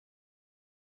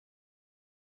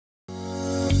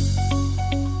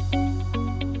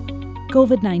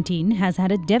COVID-19 has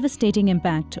had a devastating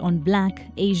impact on Black,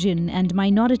 Asian, and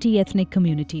minority ethnic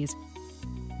communities.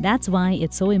 That's why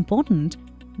it's so important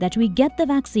that we get the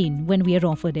vaccine when we are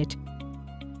offered it.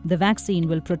 The vaccine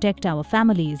will protect our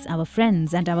families, our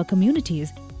friends, and our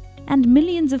communities, and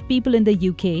millions of people in the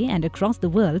UK and across the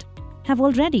world have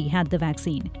already had the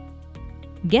vaccine.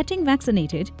 Getting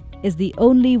vaccinated is the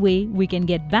only way we can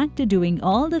get back to doing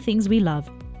all the things we love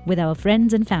with our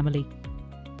friends and family.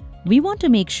 We want to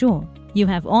make sure you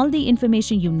have all the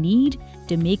information you need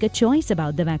to make a choice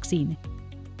about the vaccine.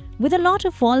 With a lot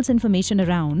of false information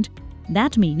around,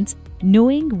 that means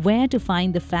knowing where to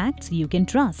find the facts you can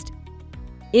trust.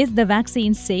 Is the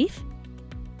vaccine safe?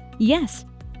 Yes,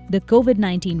 the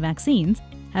COVID-19 vaccines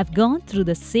have gone through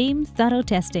the same thorough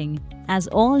testing as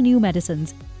all new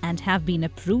medicines and have been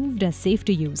approved as safe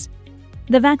to use.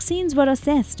 The vaccines were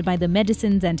assessed by the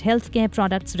Medicines and Healthcare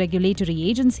Products Regulatory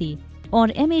Agency, or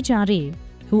MHRA,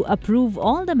 who approve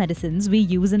all the medicines we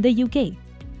use in the UK.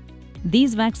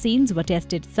 These vaccines were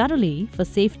tested thoroughly for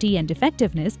safety and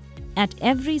effectiveness at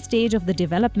every stage of the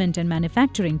development and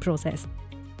manufacturing process.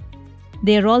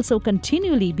 They are also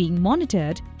continually being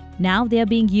monitored now they are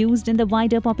being used in the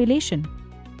wider population.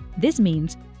 This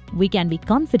means we can be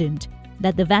confident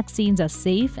that the vaccines are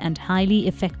safe and highly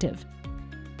effective.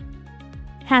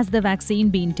 Has the vaccine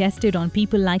been tested on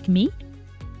people like me?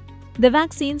 The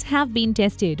vaccines have been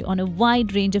tested on a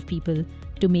wide range of people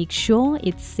to make sure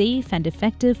it's safe and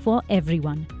effective for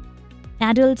everyone.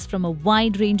 Adults from a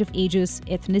wide range of ages,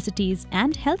 ethnicities,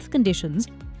 and health conditions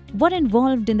were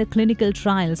involved in the clinical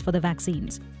trials for the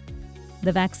vaccines.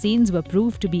 The vaccines were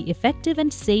proved to be effective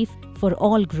and safe for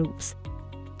all groups.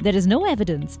 There is no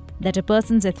evidence that a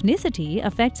person's ethnicity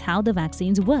affects how the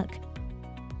vaccines work.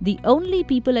 The only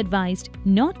people advised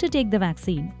not to take the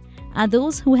vaccine are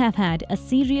those who have had a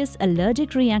serious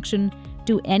allergic reaction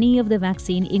to any of the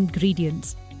vaccine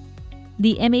ingredients.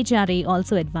 The MHRA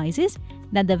also advises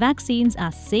that the vaccines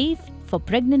are safe for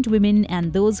pregnant women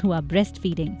and those who are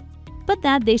breastfeeding, but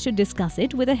that they should discuss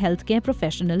it with a healthcare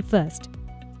professional first.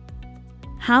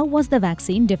 How was the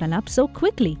vaccine developed so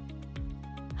quickly?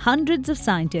 Hundreds of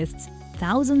scientists,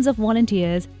 thousands of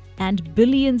volunteers, and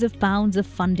billions of pounds of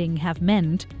funding have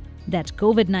meant that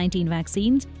COVID-19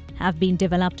 vaccines have been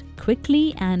developed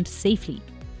quickly and safely.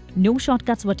 No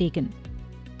shortcuts were taken.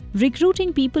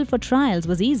 Recruiting people for trials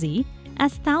was easy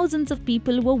as thousands of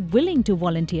people were willing to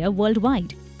volunteer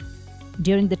worldwide.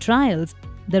 During the trials,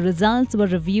 the results were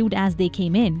reviewed as they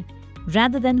came in,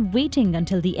 rather than waiting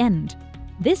until the end.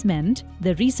 This meant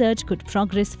the research could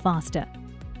progress faster.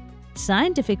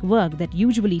 Scientific work that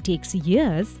usually takes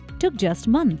years took just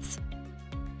months.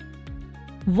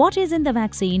 What is in the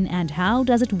vaccine and how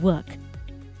does it work?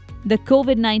 The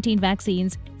COVID-19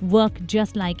 vaccines work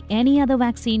just like any other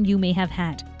vaccine you may have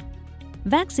had.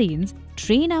 Vaccines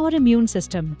train our immune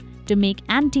system to make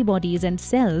antibodies and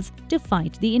cells to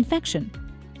fight the infection.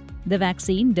 The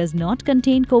vaccine does not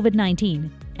contain COVID-19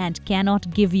 and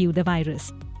cannot give you the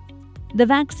virus. The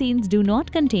vaccines do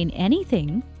not contain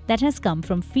anything that has come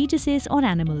from fetuses or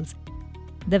animals.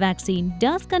 The vaccine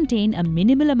does contain a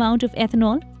minimal amount of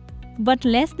ethanol, but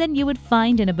less than you would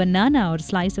find in a banana or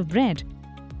slice of bread.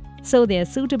 So they are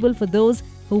suitable for those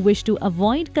who wish to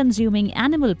avoid consuming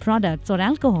animal products or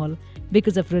alcohol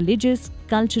because of religious,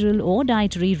 cultural, or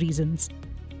dietary reasons.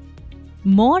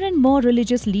 More and more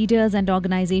religious leaders and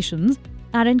organizations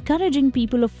are encouraging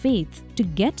people of faith to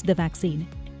get the vaccine.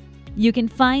 You can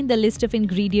find the list of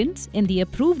ingredients in the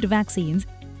approved vaccines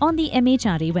on the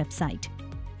MHRA website.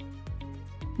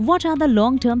 What are the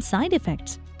long-term side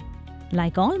effects?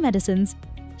 Like all medicines,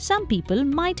 some people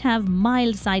might have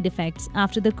mild side effects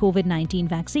after the COVID-19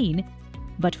 vaccine,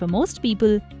 but for most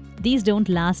people, these don't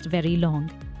last very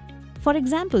long. For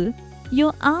example,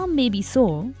 your arm may be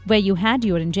sore where you had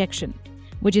your injection,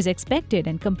 which is expected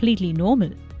and completely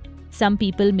normal. Some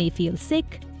people may feel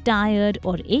sick, tired,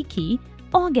 or achy,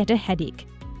 or get a headache.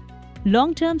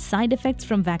 Long-term side effects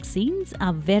from vaccines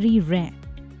are very rare.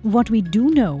 What we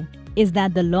do know is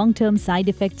that the long-term side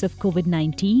effects of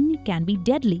COVID-19 can be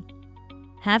deadly.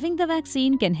 Having the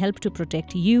vaccine can help to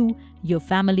protect you, your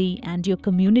family, and your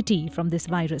community from this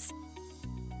virus.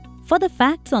 For the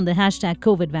facts on the hashtag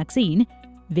COVID vaccine,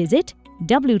 visit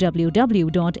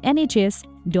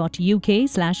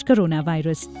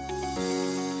www.nhs.uk/coronavirus.